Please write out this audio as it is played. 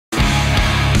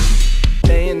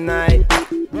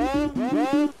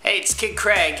Kid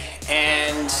Craig,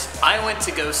 and I went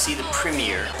to go see the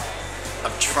premiere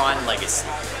of TRON Legacy.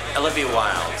 Olivia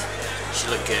Wilde, she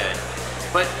looked good.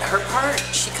 But her part,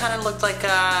 she kind of looked like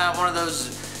one of those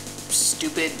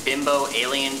stupid bimbo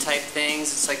alien type things.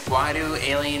 It's like, why do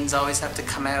aliens always have to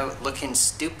come out looking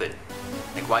stupid?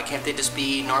 Like, why can't they just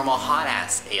be normal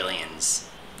hot-ass aliens?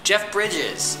 Jeff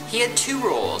Bridges, he had two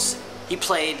roles. He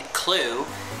played Clue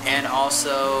and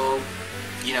also,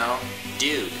 you know,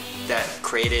 dude that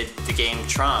created the game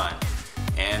TRON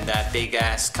and that big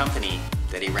ass company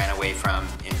that he ran away from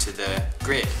into the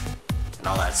grid and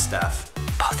all that stuff.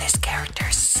 Both his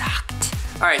characters sucked.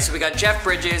 Alright, so we got Jeff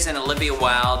Bridges and Olivia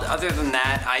Wilde. Other than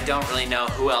that, I don't really know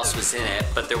who else was in it,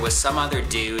 but there was some other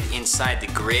dude inside the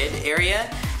grid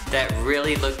area that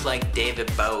really looked like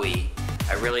David Bowie.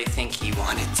 I really think he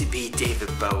wanted to be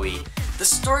David Bowie. The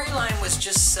storyline was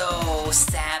just so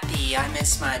sappy. I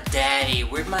miss my daddy.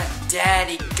 Where'd my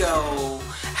daddy go?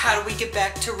 How do we get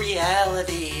back to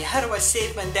reality? How do I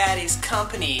save my daddy's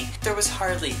company? There was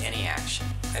hardly any action.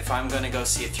 If I'm gonna go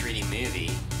see a 3D movie,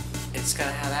 it's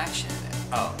gonna have action in it.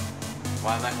 Oh,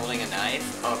 why am I holding a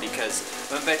knife? Oh, because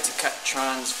I'm about to cut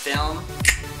Tron's film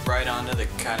right onto the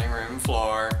cutting room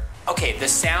floor. Okay, the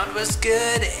sound was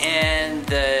good and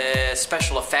the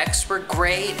special effects were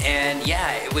great, and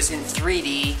yeah, it was in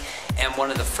 3D and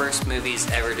one of the first movies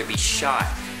ever to be shot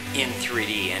in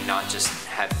 3D and not just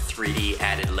have 3D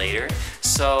added later.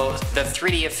 So the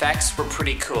 3D effects were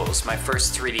pretty cool. It's my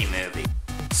first 3D movie.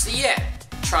 So yeah,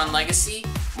 TRON Legacy,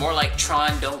 more like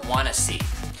Tron Don't Wanna See.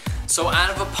 So out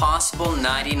of a possible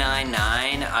 99.9,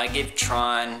 I give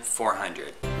TRON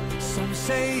 400. Some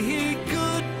say he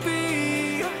could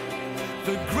be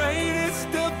the greatest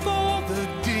of all.